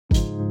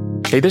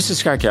Hey, this is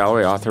Scott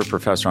Galloway, author,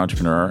 professor,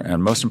 entrepreneur,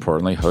 and most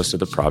importantly, host of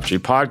the Prop G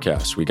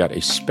podcast. We got a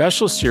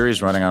special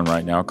series running on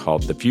right now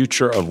called The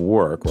Future of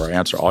Work, where I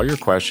answer all your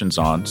questions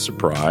on,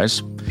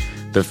 surprise,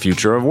 the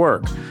future of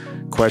work.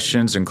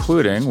 Questions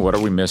including, what are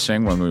we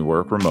missing when we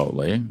work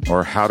remotely?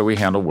 Or how do we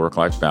handle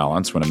work-life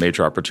balance when a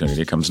major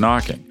opportunity comes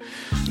knocking?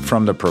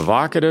 From the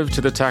provocative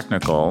to the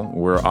technical,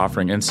 we're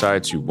offering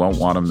insights you won't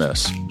want to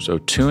miss. So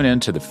tune in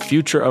to The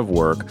Future of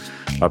Work,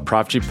 a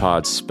Prop G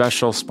Pod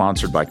special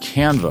sponsored by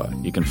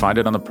Canva. You can find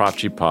it on the Prop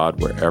G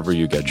Pod wherever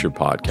you get your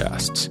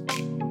podcasts.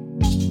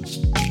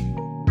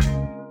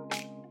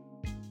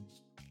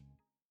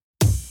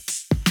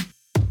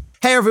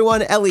 Hey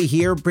everyone, Elie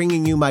here,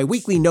 bringing you my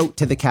weekly note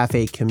to the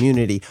cafe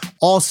community.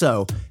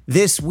 Also,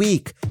 this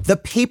week, the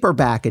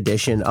paperback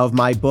edition of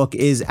my book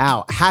is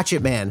out.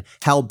 Hatchet Man,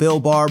 How Bill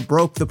Barr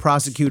Broke the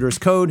Prosecutor's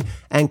Code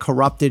and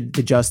Corrupted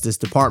the Justice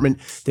Department.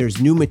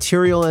 There's new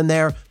material in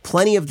there.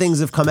 Plenty of things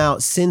have come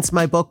out since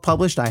my book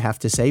published, I have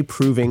to say,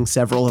 proving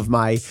several of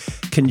my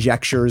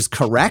conjectures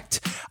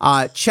correct.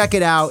 Check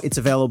it out. It's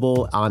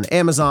available on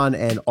Amazon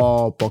and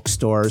all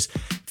bookstores.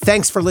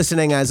 Thanks for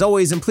listening as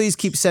always, and please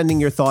keep sending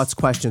your thoughts,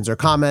 questions, or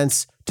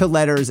comments to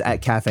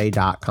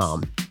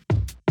letters@cafe.com.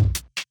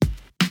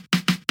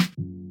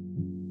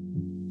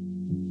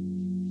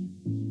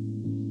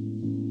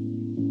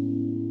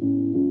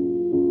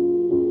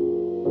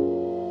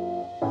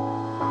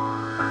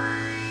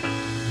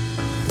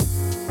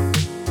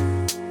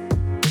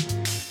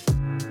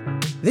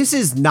 This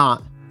is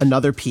not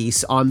another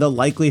piece on the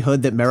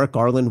likelihood that Merrick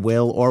Garland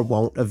will or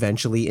won't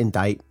eventually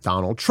indict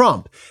Donald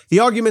Trump. The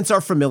arguments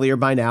are familiar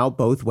by now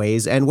both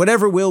ways, and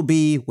whatever will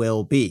be,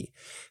 will be.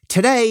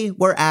 Today,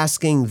 we're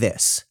asking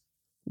this: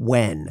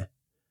 when?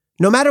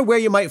 No matter where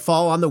you might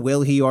fall on the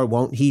will he or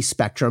won't he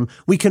spectrum,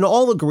 we can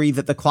all agree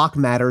that the clock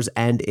matters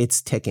and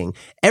it's ticking.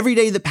 Every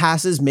day that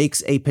passes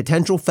makes a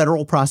potential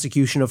federal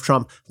prosecution of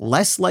Trump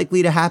less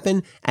likely to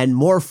happen and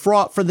more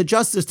fraught for the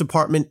Justice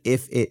Department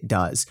if it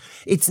does.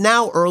 It's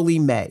now early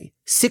May.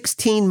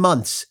 16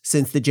 months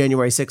since the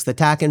January 6th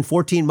attack and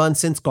 14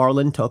 months since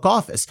Garland took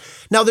office.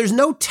 Now, there's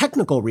no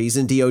technical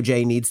reason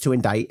DOJ needs to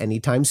indict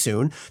anytime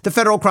soon. The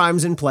federal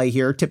crimes in play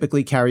here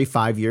typically carry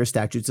 5-year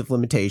statutes of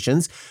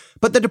limitations,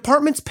 but the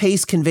department's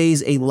pace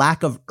conveys a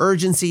lack of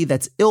urgency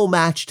that's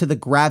ill-matched to the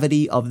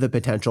gravity of the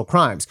potential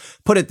crimes.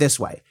 Put it this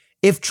way: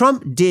 if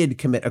Trump did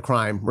commit a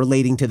crime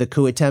relating to the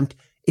coup attempt,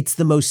 it's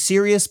the most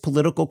serious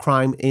political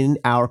crime in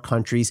our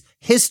country's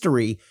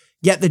history.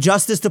 Yet the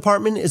Justice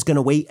Department is going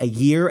to wait a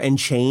year and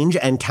change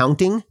and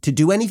counting to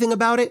do anything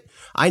about it?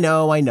 I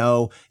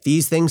know.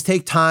 These things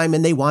take time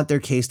and they want their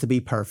case to be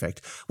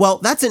perfect. Well,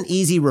 that's an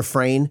easy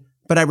refrain,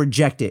 but I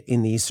reject it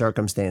in these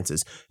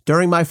circumstances.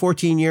 During my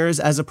 14 years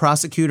as a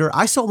prosecutor,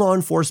 I saw law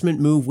enforcement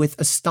move with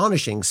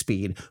astonishing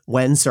speed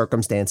when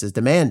circumstances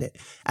demand it.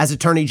 As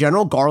Attorney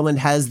General, Garland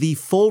has the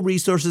full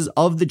resources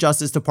of the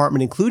Justice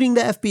Department, including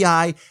the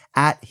FBI,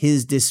 at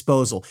his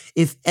disposal.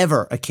 If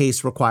ever a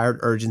case required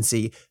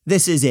urgency,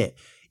 this is it.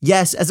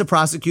 Yes, as a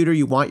prosecutor,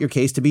 you want your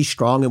case to be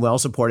strong and well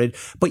supported,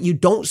 but you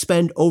don't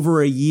spend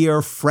over a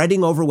year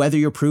fretting over whether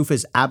your proof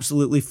is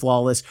absolutely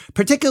flawless,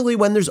 particularly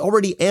when there's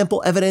already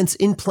ample evidence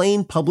in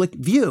plain public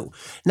view.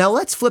 Now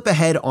let's flip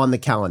ahead on the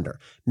calendar.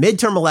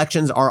 Midterm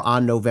elections are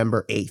on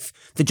November 8th.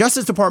 The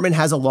Justice Department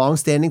has a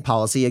long-standing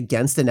policy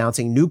against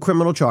announcing new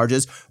criminal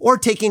charges or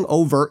taking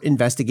overt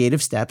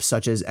investigative steps,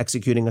 such as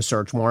executing a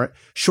search warrant,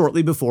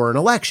 shortly before an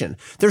election.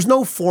 There's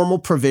no formal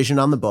provision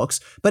on the books,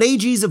 but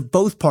AGs of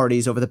both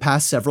parties over the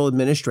past several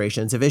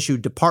administrations have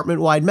issued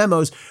department-wide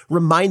memos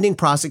reminding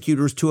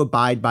prosecutors to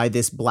abide by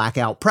this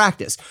blackout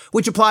practice,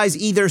 which applies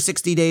either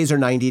 60 days or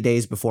 90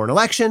 days before an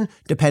election,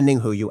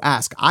 depending who you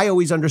ask. I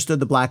always understood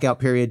the blackout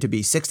period to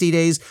be 60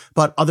 days,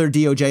 but other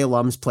DOJ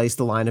alums placed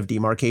the line of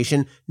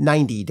demarcation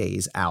 90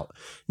 days out.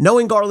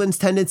 Knowing Garland's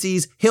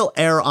tendencies, he'll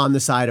err on the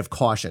side of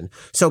caution.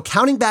 So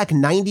counting back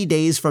 90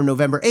 days from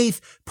November 8th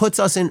puts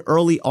us in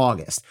early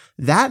August.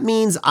 That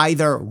means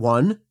either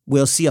 1,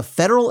 we'll see a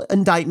federal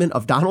indictment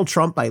of Donald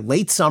Trump by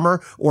late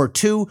summer, or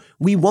 2,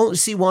 we won't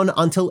see one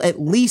until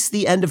at least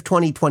the end of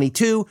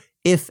 2022,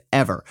 if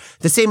ever.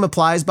 The same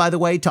applies, by the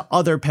way, to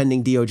other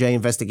pending DOJ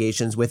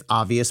investigations with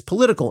obvious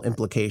political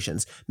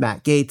implications: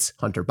 Matt Gaetz,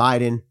 Hunter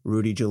Biden,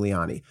 Rudy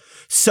Giuliani.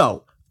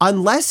 So,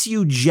 unless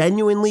you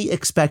genuinely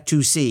expect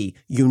to see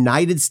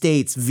United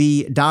States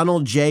v.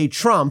 Donald J.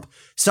 Trump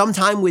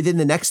sometime within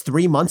the next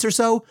 3 months or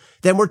so,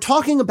 then we're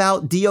talking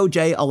about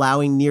DOJ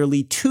allowing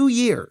nearly 2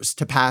 years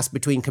to pass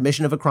between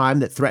commission of a crime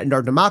that threatened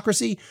our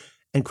democracy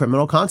and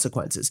criminal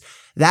consequences.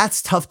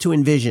 That's tough to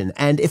envision,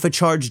 and if a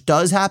charge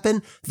does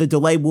happen, the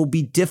delay will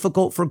be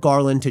difficult for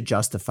Garland to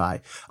justify.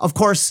 Of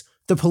course,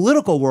 the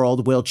political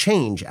world will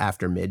change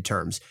after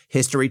midterms.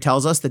 History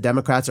tells us the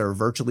Democrats are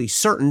virtually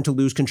certain to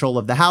lose control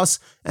of the House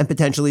and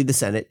potentially the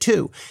Senate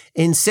too.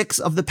 In 6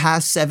 of the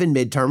past 7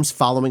 midterms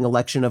following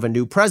election of a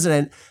new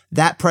president,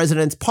 that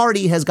president's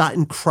party has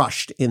gotten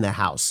crushed in the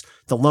House.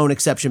 The lone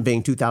exception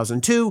being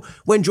 2002,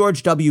 when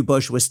George W.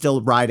 Bush was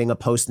still riding a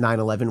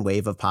post-9/11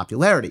 wave of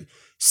popularity.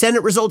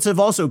 Senate results have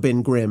also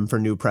been grim for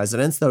new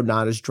presidents, though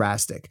not as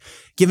drastic.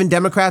 Given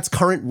Democrats'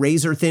 current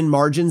razor-thin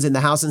margins in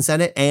the House and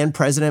Senate and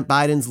President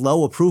Biden's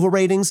low approval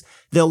ratings,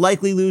 they'll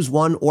likely lose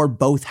one or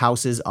both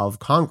houses of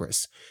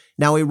Congress.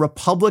 Now, a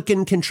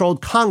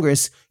Republican-controlled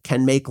Congress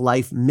can make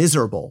life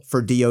miserable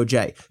for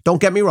DOJ.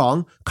 Don't get me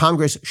wrong,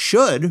 Congress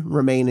should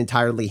remain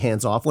entirely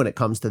hands-off when it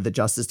comes to the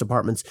Justice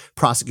Department's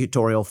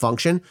prosecutorial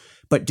function.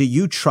 But do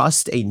you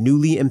trust a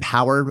newly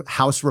empowered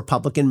House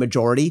Republican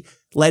majority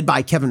led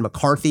by Kevin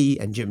McCarthy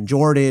and Jim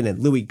Jordan and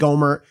Louis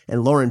Gohmert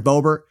and Lauren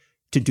Boebert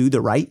to do the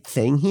right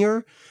thing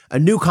here? A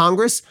new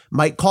Congress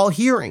might call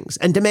hearings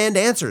and demand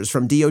answers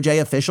from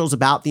DOJ officials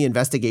about the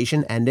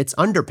investigation and its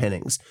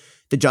underpinnings.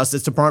 The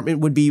Justice Department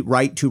would be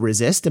right to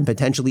resist and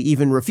potentially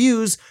even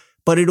refuse,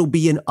 but it'll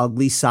be an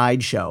ugly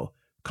sideshow.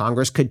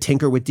 Congress could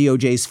tinker with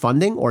DOJ's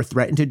funding or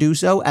threaten to do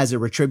so as a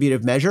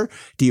retributive measure.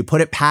 Do you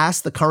put it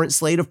past the current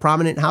slate of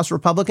prominent House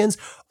Republicans?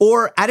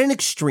 Or at an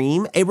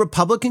extreme, a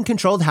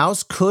Republican-controlled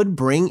House could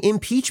bring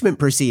impeachment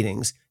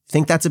proceedings.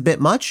 Think that's a bit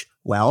much?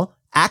 Well,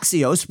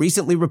 Axios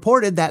recently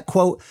reported that,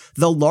 quote,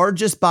 the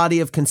largest body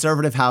of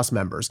conservative House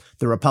members,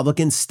 the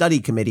Republican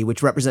Study Committee,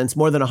 which represents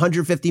more than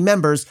 150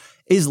 members,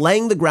 is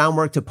laying the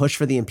groundwork to push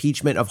for the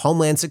impeachment of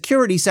Homeland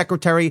Security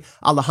Secretary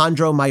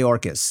Alejandro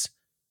Mayorkas.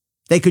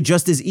 They could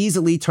just as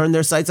easily turn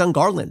their sights on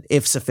Garland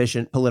if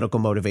sufficient political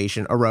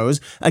motivation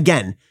arose.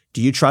 Again,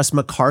 do you trust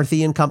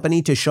McCarthy and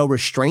company to show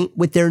restraint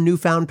with their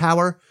newfound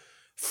power?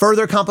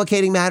 Further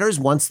complicating matters,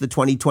 once the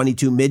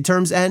 2022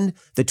 midterms end,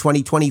 the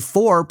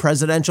 2024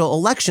 presidential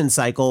election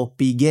cycle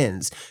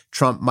begins.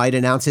 Trump might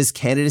announce his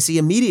candidacy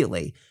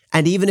immediately.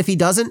 And even if he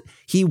doesn't,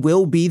 he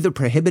will be the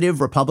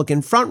prohibitive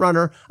Republican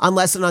frontrunner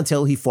unless and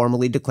until he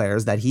formally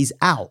declares that he's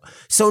out.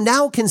 So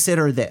now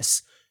consider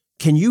this.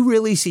 Can you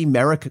really see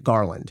Merrick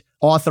Garland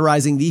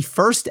authorizing the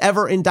first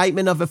ever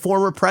indictment of a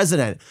former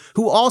president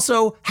who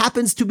also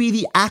happens to be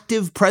the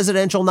active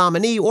presidential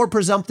nominee or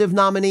presumptive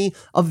nominee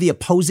of the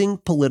opposing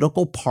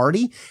political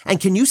party? And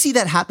can you see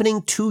that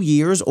happening 2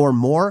 years or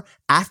more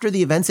after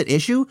the events at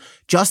issue,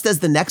 just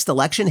as the next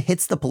election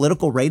hits the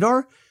political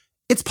radar?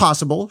 It's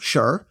possible,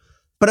 sure.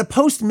 But a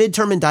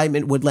post-midterm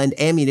indictment would lend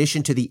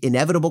ammunition to the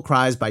inevitable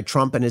cries by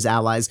Trump and his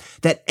allies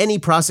that any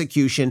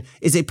prosecution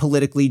is a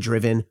politically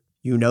driven,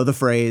 you know the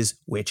phrase,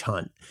 witch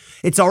hunt.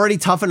 It's already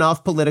tough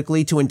enough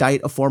politically to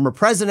indict a former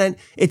president.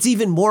 It's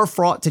even more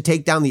fraught to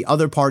take down the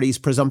other party's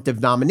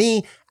presumptive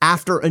nominee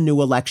after a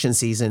new election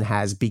season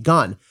has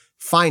begun.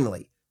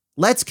 Finally,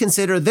 let's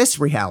consider this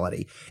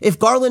reality. If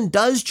Garland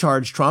does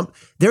charge Trump,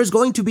 there's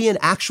going to be an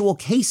actual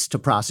case to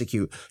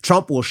prosecute.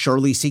 Trump will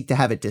surely seek to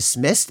have it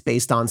dismissed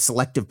based on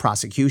selective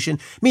prosecution,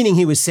 meaning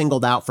he was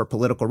singled out for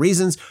political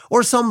reasons,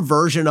 or some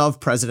version of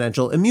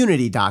presidential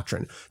immunity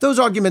doctrine. Those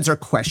arguments are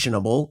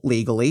questionable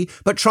legally,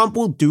 but Trump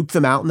will duke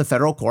them out in the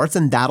federal courts,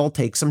 and that'll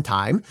take some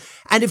time.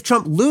 And if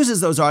Trump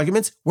loses those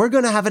arguments, we're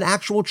going to have an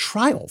actual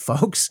trial,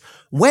 folks.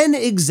 When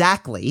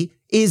exactly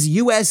is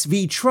US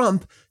v.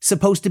 Trump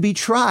supposed to be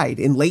tried?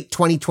 In late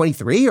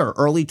 2023 or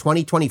early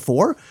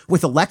 2024?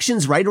 With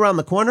elections right around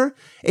the corner?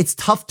 It's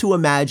tough to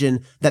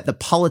imagine that the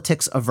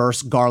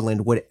politics-averse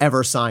Garland would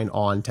ever sign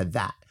on to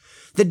that.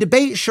 The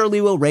debate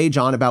surely will rage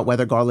on about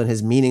whether Garland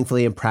has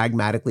meaningfully and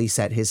pragmatically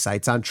set his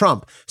sights on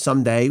Trump.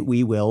 Someday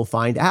we will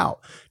find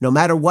out. No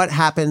matter what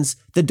happens,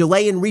 the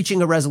delay in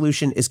reaching a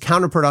resolution is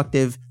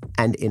counterproductive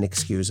and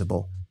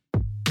inexcusable.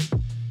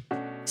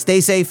 Stay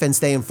safe and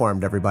stay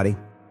informed, everybody.